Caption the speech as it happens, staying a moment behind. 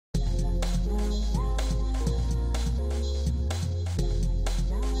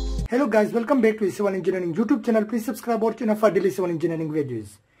Hello guys, welcome back to the Civil Engineering YouTube channel. Please subscribe our channel for daily civil engineering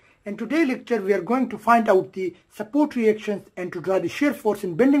videos. In today's lecture, we are going to find out the support reactions and to draw the shear force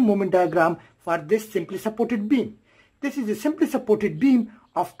and bending moment diagram for this simply supported beam. This is a simply supported beam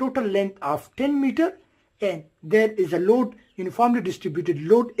of total length of 10 meter, and there is a load, uniformly distributed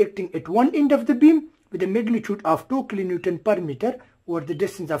load acting at one end of the beam with a magnitude of 2 kN per meter over the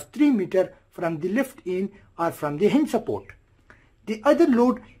distance of 3 meter from the lift in or from the hinge support. The other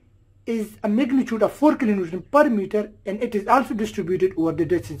load is a magnitude of 4 kN per meter, and it is also distributed over the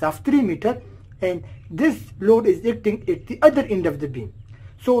distance of 3 meter, and this load is acting at the other end of the beam.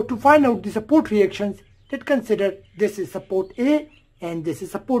 So to find out the support reactions, let's consider this is support A and this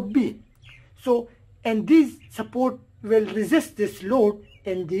is support B. So, and these support will resist this load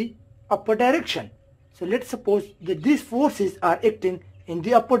in the upper direction. So let's suppose that these forces are acting in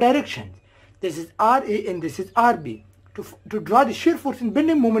the upper direction. This is RA and this is RB. To draw the shear force and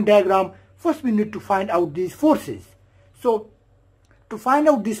bending moment diagram, first we need to find out these forces. So to find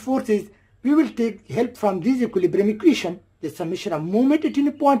out these forces, we will take help from this equilibrium equation. The summation of moment at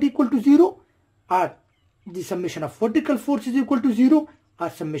any point equal to 0, or the summation of vertical force is equal to 0, or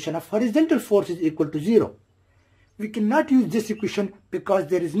summation of horizontal force is equal to 0. We cannot use this equation because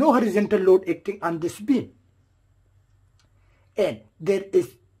there is no horizontal load acting on this beam, and there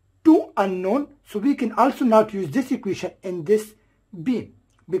is 2 unknown, so we can also not use this equation in this beam,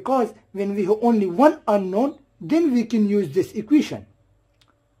 because when we have only one unknown, then we can use this equation,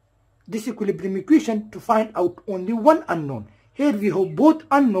 this equilibrium equation, to find out only one unknown. Here we have both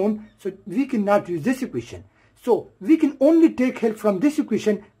unknown, so we cannot use this equation. So we can only take help from this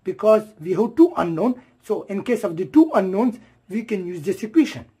equation because we have 2 unknown. So in case of the 2 unknowns, we can use this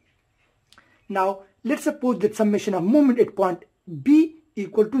equation. Now let's suppose that summation of moment at point B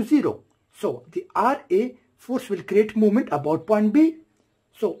equal to 0. So the RA force will create moment about point B.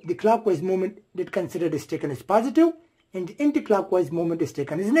 So the clockwise moment that considered is taken as positive, and the anti-clockwise moment is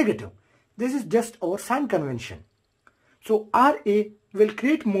taken as negative. This is just our sign convention. So RA will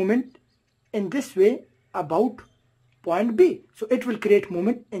create moment in this way about point B. So it will create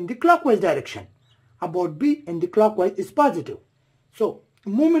moment in the clockwise direction. About B and the clockwise is positive. So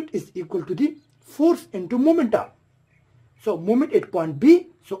moment is equal to the force into momentum. So moment at point B,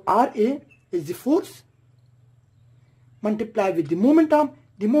 so RA is the force multiplied with the momentum.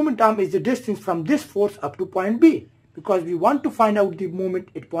 The momentum is the distance from this force up to point B, because we want to find out the moment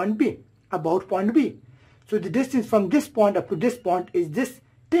at point B, about point B. So the distance from this point up to this point is this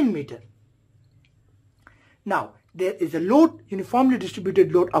 10 meter. Now there is a load, uniformly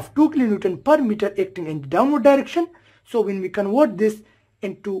distributed load of 2 kN per meter acting in the downward direction. So when we convert this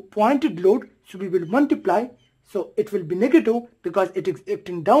into pointed load, so we will multiply. So it will be negative because it is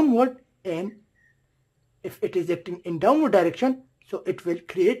acting downward, and if it is acting in downward direction, so it will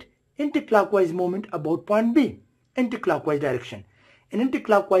create anti-clockwise moment about point B, anti-clockwise direction. And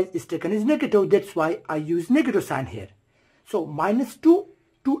anti-clockwise is taken as negative, that's why I use negative sign here. So minus 2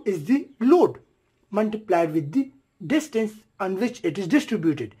 is the load multiplied with the distance on which it is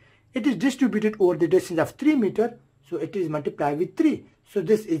distributed. It is distributed over the distance of 3 meter, so it is multiplied with 3. So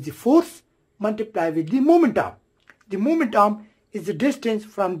this is the force multiplied with the momentum. The momentum is the distance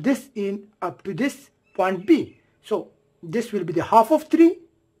from this end up to this point B. So this will be the half of 3.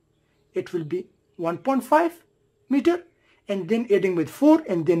 It will be 1.5 meter, and then adding with 4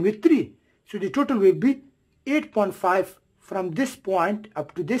 and then with 3. So the total will be 8.5 from this point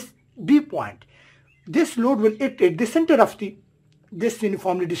up to this B point. This load will act at the center of this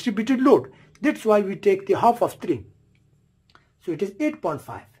uniformly distributed load. That's why we take the half of 3. So it is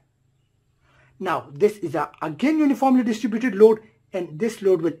 8.5. Now this is again uniformly distributed load, and this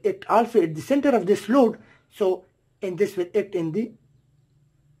load will act also at the center of this load. So, and this will act in the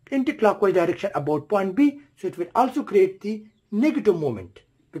anti-clockwise direction about point B. So it will also create the negative moment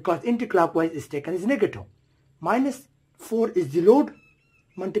because anti-clockwise is taken as negative. Minus 4 is the load,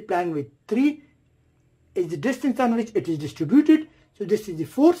 multiplying with 3 is the distance on which it is distributed. So this is the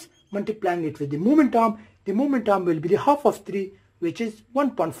force, multiplying it with the momentum. The momentum will be the half of 3, which is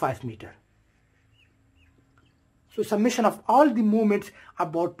 1.5 meter. So summation of all the moments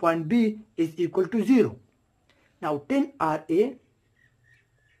about point B is equal to 0. Now 10 RA,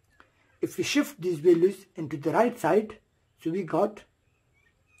 if we shift these values into the right side, so we got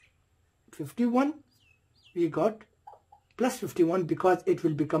 51, we got plus 51 because it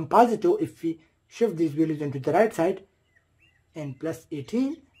will become positive if we shift these values into the right side, and plus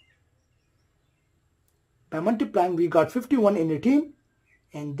 18. By multiplying, we got 51 and 18,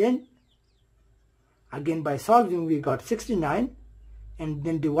 and then again by solving we got 69, and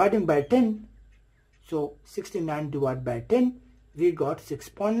then dividing by 10. So 69 divided by 10, we got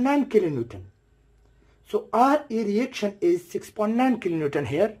 6.9 kilonewton. So RA reaction is 6.9 kilonewton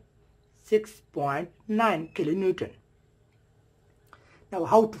here, 6.9 kilonewton. Now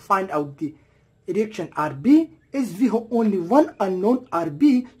how to find out the reaction RB is we have only one unknown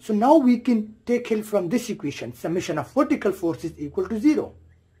RB, so now we can take help from this equation. Summation of vertical force is equal to 0.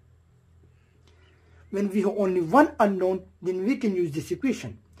 When we have only one unknown, then we can use this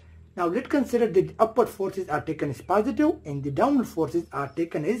equation. Now let's consider that the upward forces are taken as positive and the downward forces are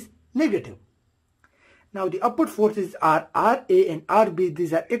taken as negative. Now the upward forces are RA and RB.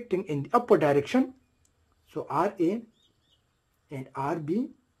 These are acting in the upward direction. So RA and RB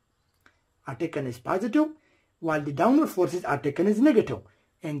are taken as positive, while the downward forces are taken as negative.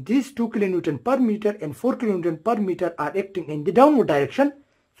 And these 2 kilonewton per meter and 4 kilonewton per meter are acting in the downward direction.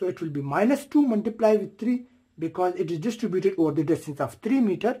 So it will be minus 2 multiplied with 3 because it is distributed over the distance of 3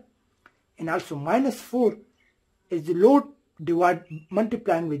 meter. And also minus 4 is the load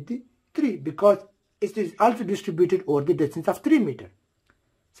multiplying with the 3 because it is also distributed over the distance of 3 meter.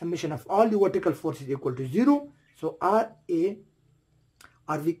 Summation of all the vertical forces is equal to 0. So RA,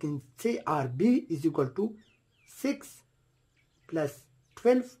 or we can say RB, is equal to 6 plus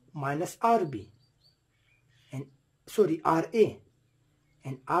 12 minus RB. And sorry, RA.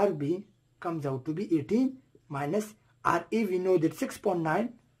 And RB comes out to be 18 minus RA, we know that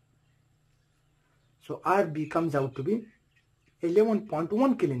 6.9. So RB comes out to be 11.1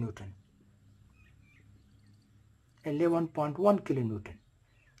 kilonewton. 11.1 kilonewton.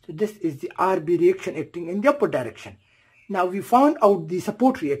 So this is the RB reaction acting in the upward direction. Now we found out the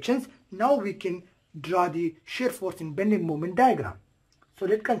support reactions. Now we can draw the shear force in bending moment diagram. So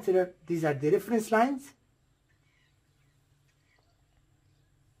let's consider these are the reference lines.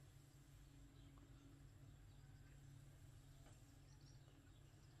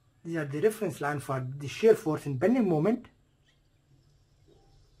 These are the reference line for the shear force in bending moment.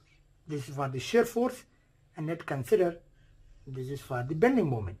 This is for the shear force, and let's consider this is for the bending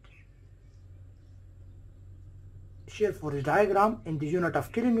moment. Shear force diagram in the unit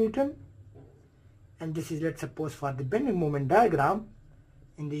of kilonewton, and this is, let's suppose, for the bending moment diagram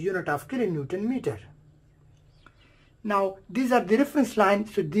in the unit of kilonewton meter. Now these are the reference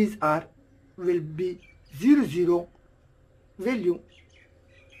lines, so these will be 0 value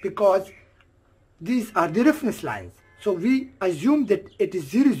because these are the reference lines. So we assume that it is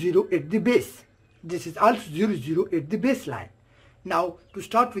 0 at the base. This is also 0 at the baseline. Now to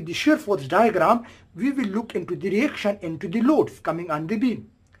start with the shear force diagram, we will look into the reaction into the loads coming on the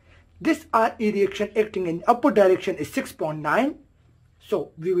beam. This RA reaction acting in the upward direction is 6.9.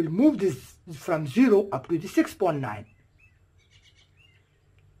 So we will move this from 0 up to the 6.9.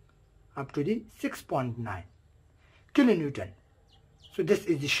 Up to the 6.9 kilonewton. So this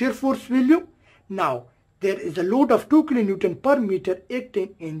is the shear force value. Now there is a load of 2 kilonewton per meter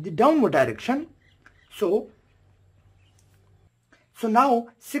acting in the downward direction. So now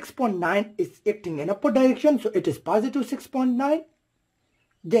 6.9 is acting in upward direction, so it is positive 6.9.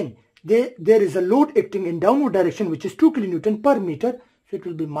 Then there is a load acting in downward direction which is 2 kilonewton per meter, so it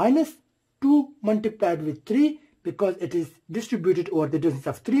will be minus 2 multiplied with 3 because it is distributed over the distance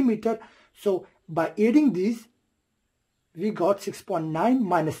of 3 meter. So by adding these, we got 6.9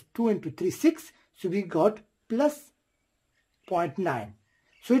 minus 2 into 3, 6. So we got plus 0.9.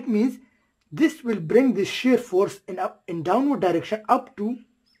 So it means this will bring the shear force in downward direction up to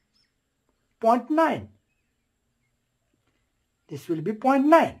 0.9. This will be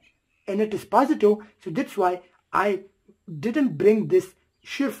 0.9. And it is positive. So that's why I didn't bring this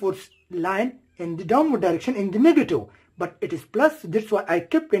shear force line in the downward direction in the negative. But it is plus. That's why I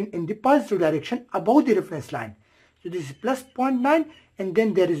kept it in the positive direction above the reference line. So this is plus 0.9, and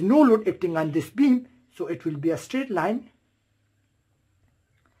then there is no load acting on this beam, so it will be a straight line.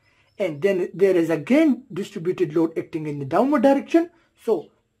 And then there is again distributed load acting in the downward direction.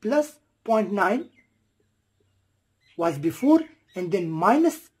 So plus 0.9 was before, and then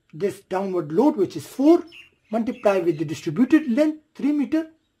minus this downward load which is 4 multiplied with the distributed length 3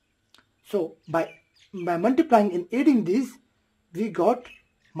 meter. So by multiplying and adding these, we got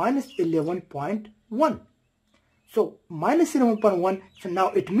minus 11.1. So minus 11.1, so now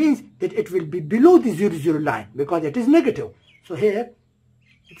it means that it will be below the 0 line because it is negative. So here,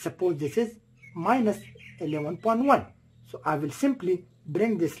 suppose this is minus 11.1. So I will simply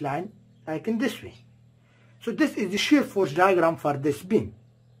bring this line like in this way. So this is the shear force diagram for this beam.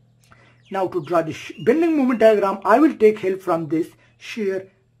 Now to draw the bending moment diagram, I will take help from this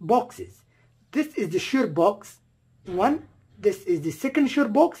shear boxes. This is the shear box 1, this is the second shear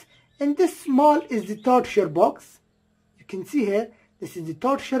box, and this small is the third shear box. You can see here, this is the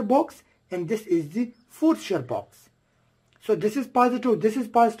third shear box and this is the fourth shear box. So this is positive, this is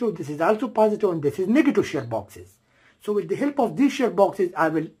positive, this is also positive, and this is negative shear boxes. So with the help of these shear boxes, I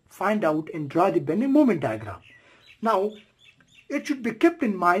will find out and draw the bending moment diagram. Now, it should be kept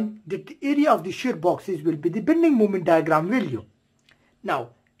in mind that the area of the shear boxes will be the bending moment diagram value.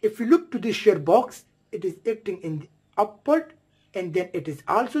 Now, if we look to the shear box, it is acting in the upward, and then it is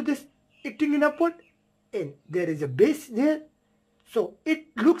also this acting in upward, and there is a base there. So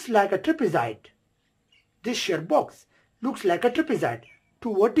it looks like a trapezoid. This shear box looks like a trapezoid.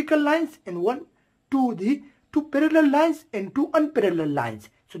 Two vertical lines and two parallel lines and two unparalleled lines.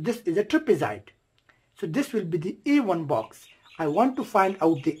 So this is a trapezoid. So this will be the A1 box. I want to find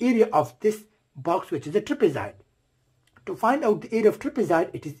out the area of this box, which is a trapezoid. To find out the area of trapezoid,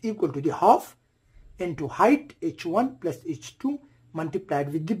 it is equal to the half into height h1 plus h2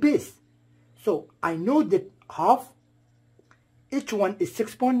 multiplied with the base. So I know that half h1 is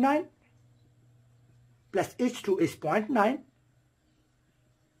 6.9 plus h2 is 0.9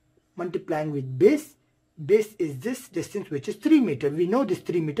 multiplying with base. Base is this distance, which is 3 meter. We know this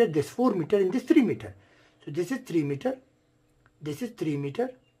 3 meter, this 4 meter, and this 3 meter. So this is 3 meter, this is 3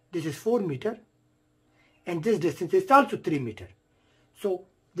 meter, this is 4 meter, and this distance is also 3 meter. So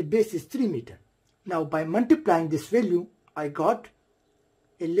the base is 3 meter. Now by multiplying this value, I got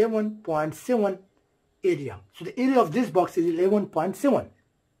 11.7 area. So the area of this box is 11.7.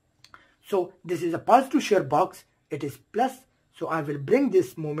 So this is a positive shear box. It is plus. So I will bring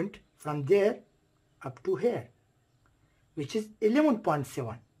this moment from there up to here, which is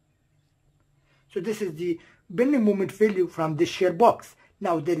 11.7. So this is the bending moment value from this shear box.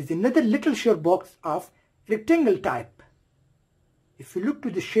 Now there is another little shear box of rectangle type. If you look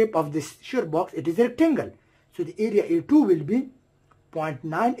to the shape of this shear box, it is a rectangle. So the area A2 will be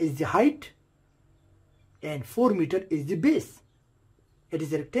 0.9 is the height and 4 meter is the base. It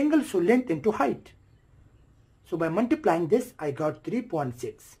is a rectangle, so length into height. So by multiplying this, I got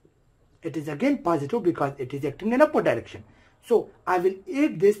 3.6. It is again positive because it is acting in upward direction. So I will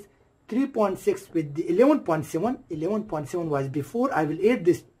add this 3.6 with the 11.7. 11.7 was before. I will add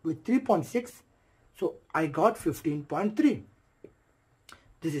this with 3.6. So I got 15.3.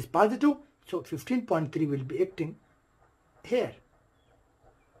 This is positive. So 15.3 will be acting here.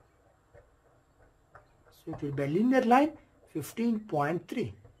 So it will be a linear line,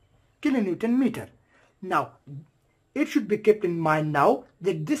 15.3 kilonewton meter. Now, it should be kept in mind now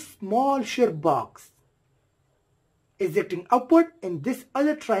that this small shear box is acting upward and this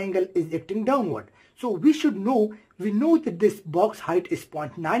other triangle is acting downward. So we know that this box height is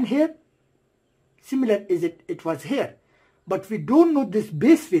 0.9 here, similar as it was here. But we don't know this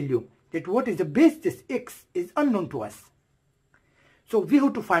base value, that what is the base, this x is unknown to us. So we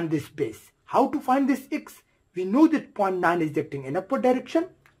have to find this base. How to find this x? We know that 0.9 is acting in upward direction,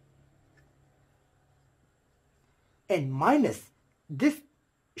 and minus this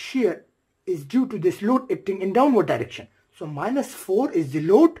shear is due to this load acting in downward direction. So minus 4 is the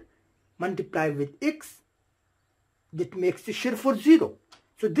load multiplied with x, that makes the shear force 0.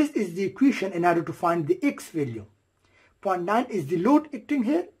 So this is the equation in order to find the x value. 0.9 is the load acting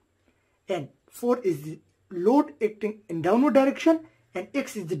here, and 4 is the load acting in downward direction, and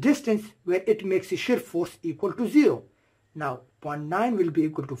x is the distance where it makes the shear force equal to 0. Now 0.9 will be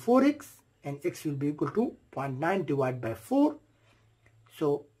equal to 4x, and x will be equal to 0.9 divided by 4.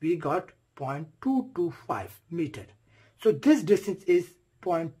 So we got 0.225 meter. So this distance is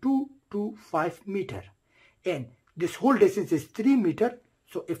 0.225 meter, and this whole distance is 3 meter.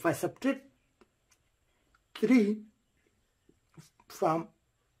 So if I subtract 3 from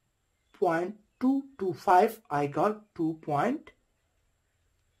 0.225, I got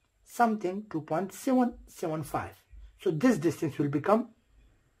 2.775. So this distance will become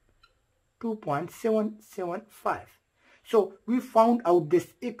 2.775. So we found out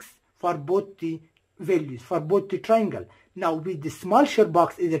this x for both the values, for both the triangle. Now with the small shear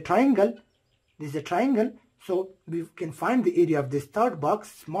box is a triangle, this is a triangle, so we can find the area of this third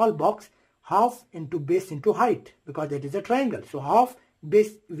box, small box, half into base into height, because it is a triangle. So half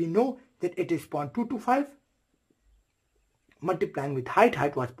base, we know that it is 0.225, multiplying with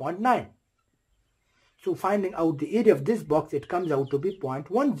height was 0.9. So finding out the area of this box, it comes out to be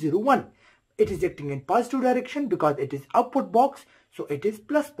 0.101. It is acting in positive direction because it is upward box, so it is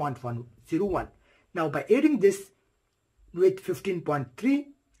plus 0.101. Now by adding this with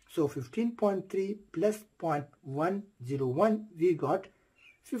 15.3, so 15.3 plus 0.101, we got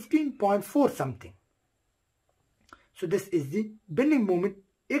 15.4 something. So this is the bending moment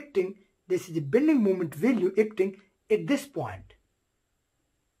acting, this is the bending moment value acting at this point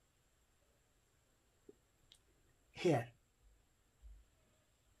here,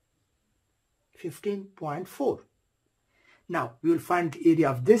 15.4. Now we will find the area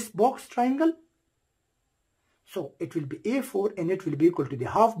of this box triangle. So it will be A4 and it will be equal to the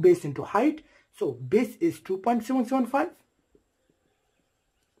half base into height. So base is 2.775.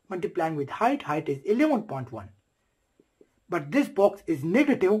 Multiplying with height, height is 11.1. But this box is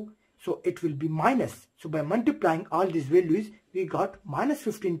negative, so it will be minus. So by multiplying all these values, we got minus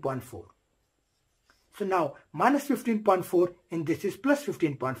 15.4. So now minus 15.4 and this is plus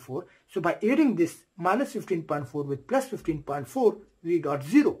 15.4. So by adding this minus 15.4 with plus 15.4, we got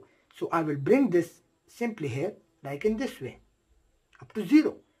 0. So I will bring this simply here like in this way up to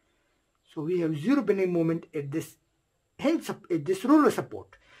 0. So we have 0 bending moment at this at this roller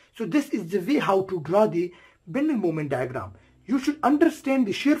support. So this is the way how to draw the bending moment diagram. You should understand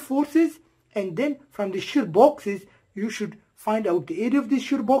the shear forces, and then from the shear boxes you should find out the area of these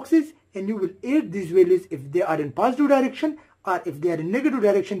shear boxes, and you will add these values if they are in positive direction, or if they are in negative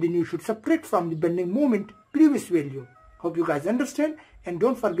direction then you should subtract from the bending moment previous value. Hope you guys understand, and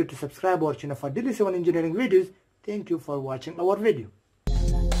don't forget to subscribe our channel for daily civil engineering videos. Thank you for watching our video.